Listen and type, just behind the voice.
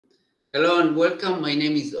Hello and welcome. My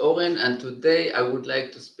name is Oren, and today I would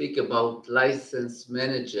like to speak about license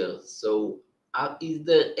managers. Is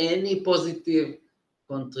there any positive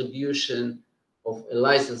contribution of a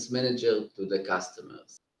license manager to the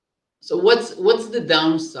customers? So, what's the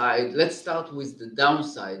downside? Let's start with the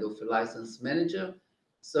downside of a license manager.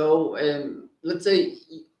 Let's say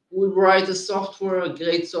we write a software, a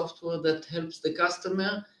great software that helps the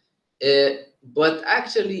customer, but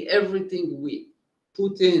actually everything we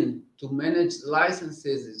put in to manage the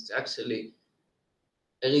licenses is actually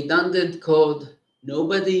a redundant code.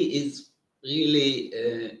 Nobody is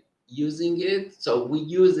really using it. So we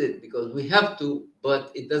use it because we have to, but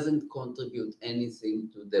it doesn't contribute anything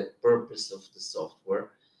to the purpose of the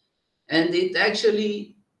software. And it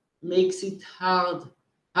actually makes it harder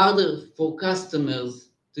for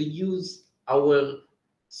customers to use our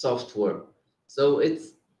software. So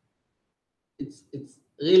it's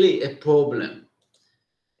really a problem.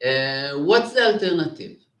 What's the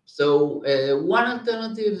alternative? One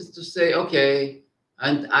alternative is to say, okay,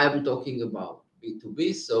 and I'm talking about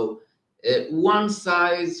B2B, one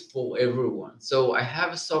size for everyone. So I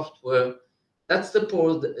have a software, that's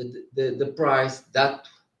the price, that's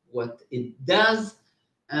what it does,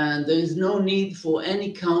 and there is no need for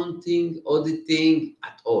any counting, auditing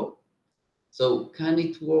at all. So can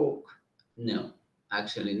it work? No,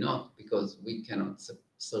 actually not, because we cannot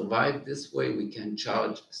survive this way. We can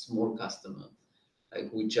charge a small customer,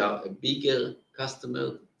 like we charge a bigger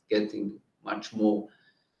customer, getting much more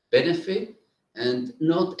benefit, and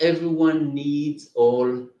not everyone needs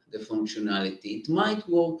all the functionality. It might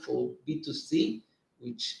work for B2C,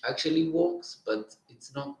 which actually works, but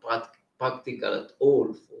it's not practical at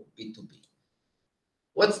all for B2B.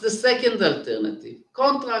 What's the second alternative?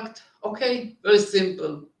 Contract. Okay, very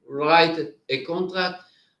simple. Write a contract.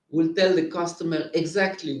 We'll tell the customer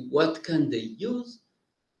exactly what can they use.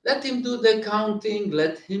 Let him do the accounting,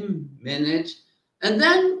 let him manage, and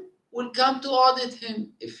then we'll come to audit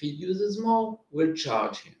him. If he uses more, we'll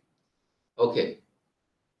charge him. Okay,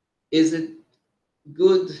 is it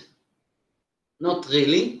good? Not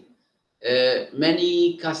really.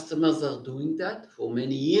 Many customers are doing that for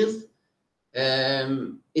many years.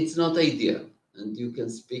 It's not ideal. And you can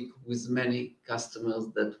speak with many customers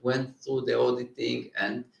that went through the auditing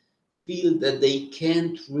and feel that they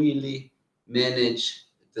can't really manage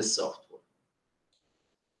the software.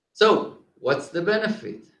 So, what's the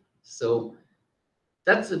benefit? So,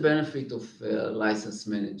 that's the benefit of a license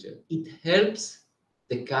manager. It helps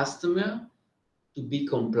the customer to be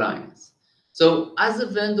compliant. So as a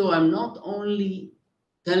vendor, I'm not only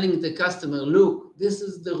telling the customer, look, this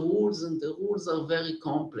is the rules and the rules are very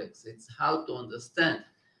complex. It's hard to understand.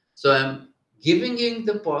 So I'm giving him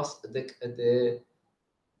the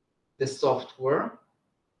software,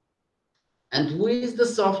 and with the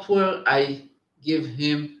software, I give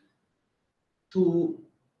him two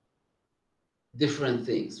different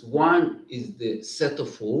things. One is the set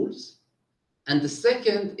of rules, and the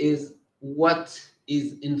second is what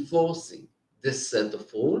is enforcing this set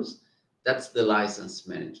of rules. That's the license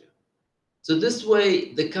manager. So this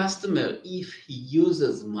way, the customer, if he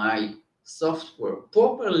uses my software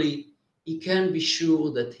properly, he can be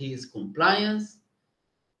sure that he is compliant.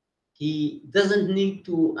 He doesn't need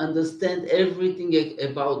to understand everything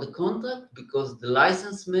about the contract because the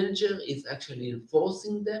license manager is actually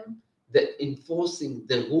enforcing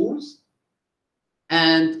the rules.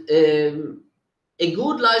 And a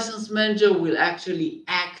good license manager will actually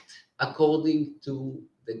act according to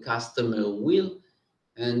the customer will,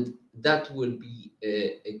 and that will be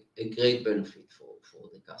a great benefit for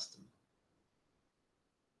the customer.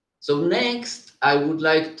 So next, I would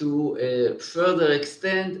like to further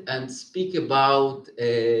extend and speak about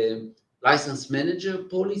license manager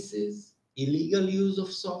policies, illegal use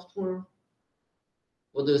of software.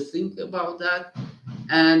 What do you think about that?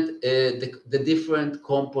 And the different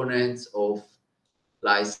components of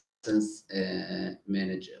license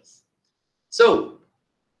managers. So,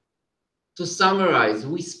 to summarize,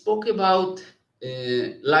 we spoke about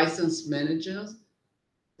license managers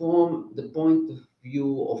from the point of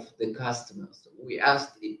view of the customers. We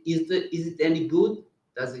asked, is it any good?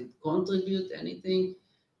 Does it contribute anything?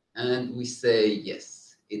 And we say,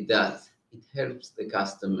 yes, it does. It helps the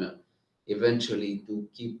customer eventually to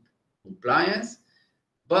keep compliance.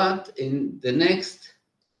 But in the next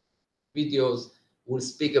videos, we'll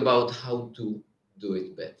speak about how to do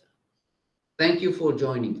it better. Thank you for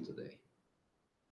joining today.